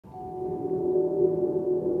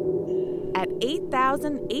At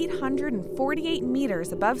 8,848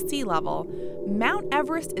 meters above sea level, Mount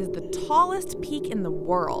Everest is the tallest peak in the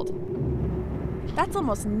world. That's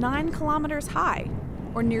almost 9 kilometers high,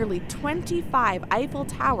 or nearly 25 Eiffel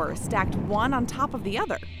Towers stacked one on top of the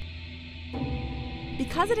other.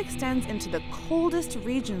 Because it extends into the coldest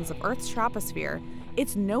regions of Earth's troposphere,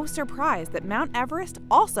 it's no surprise that Mount Everest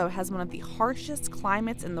also has one of the harshest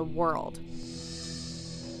climates in the world.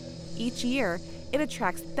 Each year, it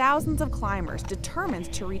attracts thousands of climbers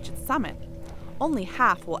determined to reach its summit. Only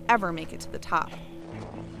half will ever make it to the top.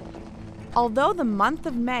 Although the month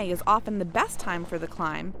of May is often the best time for the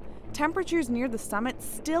climb, temperatures near the summit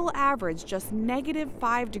still average just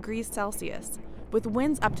 -5 degrees Celsius, with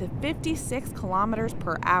winds up to 56 kilometers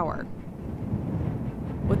per hour.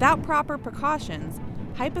 Without proper precautions,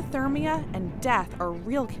 hypothermia and death are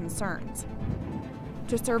real concerns.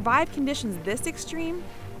 To survive conditions this extreme,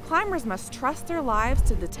 climbers must trust their lives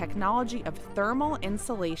to the technology of thermal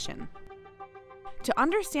insulation. To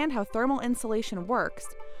understand how thermal insulation works,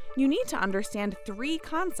 you need to understand 3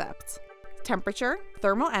 concepts: temperature,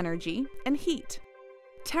 thermal energy, and heat.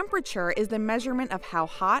 Temperature is the measurement of how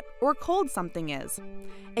hot or cold something is.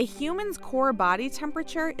 A human's core body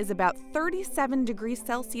temperature is about 37 degrees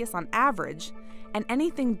Celsius on average, and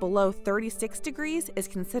anything below 36 degrees is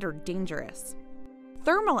considered dangerous.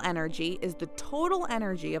 Thermal energy is the total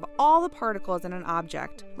energy of all the particles in an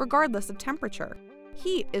object, regardless of temperature.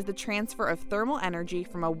 Heat is the transfer of thermal energy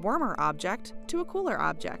from a warmer object to a cooler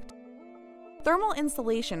object. Thermal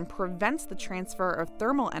insulation prevents the transfer of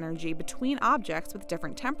thermal energy between objects with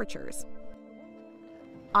different temperatures.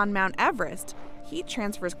 On Mount Everest, heat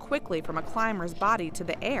transfers quickly from a climber's body to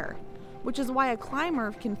the air, which is why a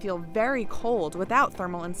climber can feel very cold without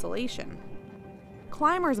thermal insulation.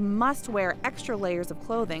 Climbers must wear extra layers of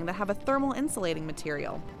clothing that have a thermal insulating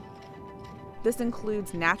material. This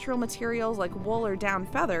includes natural materials like wool or down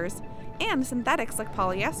feathers, and synthetics like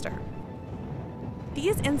polyester.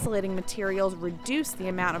 These insulating materials reduce the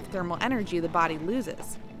amount of thermal energy the body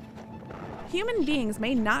loses. Human beings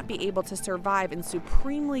may not be able to survive in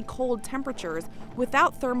supremely cold temperatures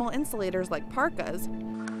without thermal insulators like parkas,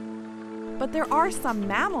 but there are some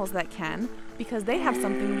mammals that can because they have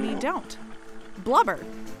something we don't: blubber.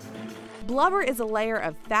 Blubber is a layer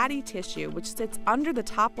of fatty tissue which sits under the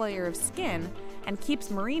top layer of skin and keeps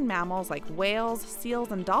marine mammals like whales,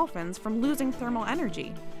 seals, and dolphins from losing thermal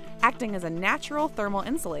energy, acting as a natural thermal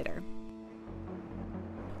insulator.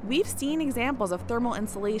 We've seen examples of thermal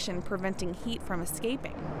insulation preventing heat from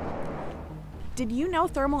escaping. Did you know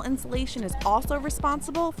thermal insulation is also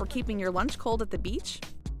responsible for keeping your lunch cold at the beach?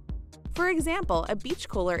 For example, a beach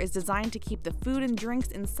cooler is designed to keep the food and drinks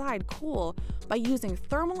inside cool by using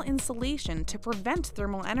thermal insulation to prevent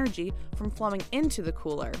thermal energy from flowing into the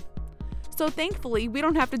cooler. So thankfully, we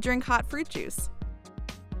don't have to drink hot fruit juice.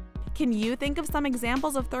 Can you think of some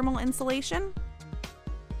examples of thermal insulation?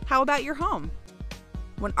 How about your home?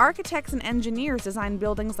 When architects and engineers design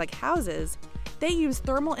buildings like houses, they use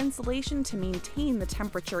thermal insulation to maintain the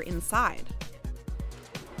temperature inside.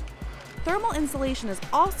 Thermal insulation is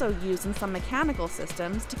also used in some mechanical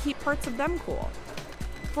systems to keep parts of them cool.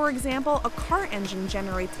 For example, a car engine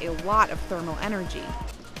generates a lot of thermal energy,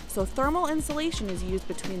 so thermal insulation is used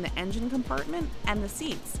between the engine compartment and the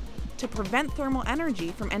seats to prevent thermal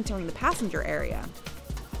energy from entering the passenger area.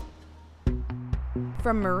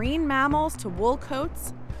 From marine mammals to wool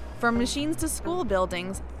coats, from machines to school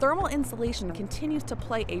buildings, thermal insulation continues to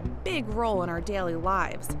play a big role in our daily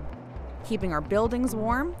lives, keeping our buildings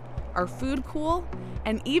warm, our food cool,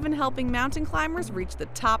 and even helping mountain climbers reach the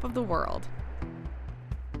top of the world.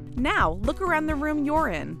 Now, look around the room you're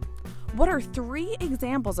in. What are 3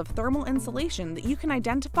 examples of thermal insulation that you can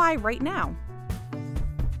identify right now?